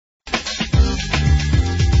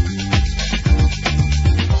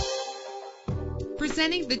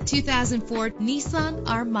Presenting the 2004 Nissan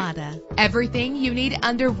Armada. Everything you need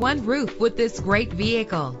under one roof with this great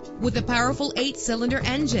vehicle. With a powerful 8-cylinder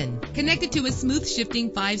engine connected to a smooth shifting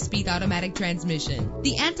 5-speed automatic transmission,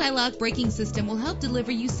 the anti-lock braking system will help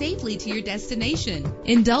deliver you safely to your destination.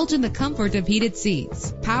 Indulge in the comfort of heated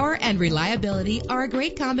seats. Power and reliability are a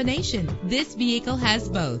great combination. This vehicle has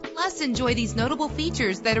both. Plus, enjoy these notable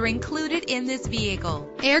features that are included in this vehicle: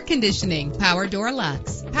 air conditioning, power door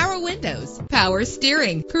locks, power windows, power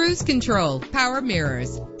steering, cruise control, power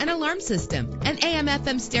mirrors, an alarm system, an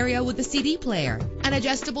AM/FM stereo with a CD player, an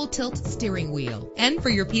adjustable tilt steering wheel. And for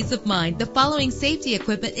your peace of mind, the following safety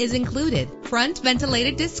equipment is included: front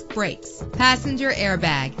ventilated disc brakes, passenger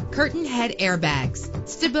airbag, curtain head airbags,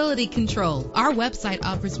 stability control. Our website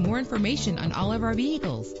offers more information on all of our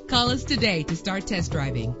vehicles. Call us today to start test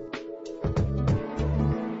driving.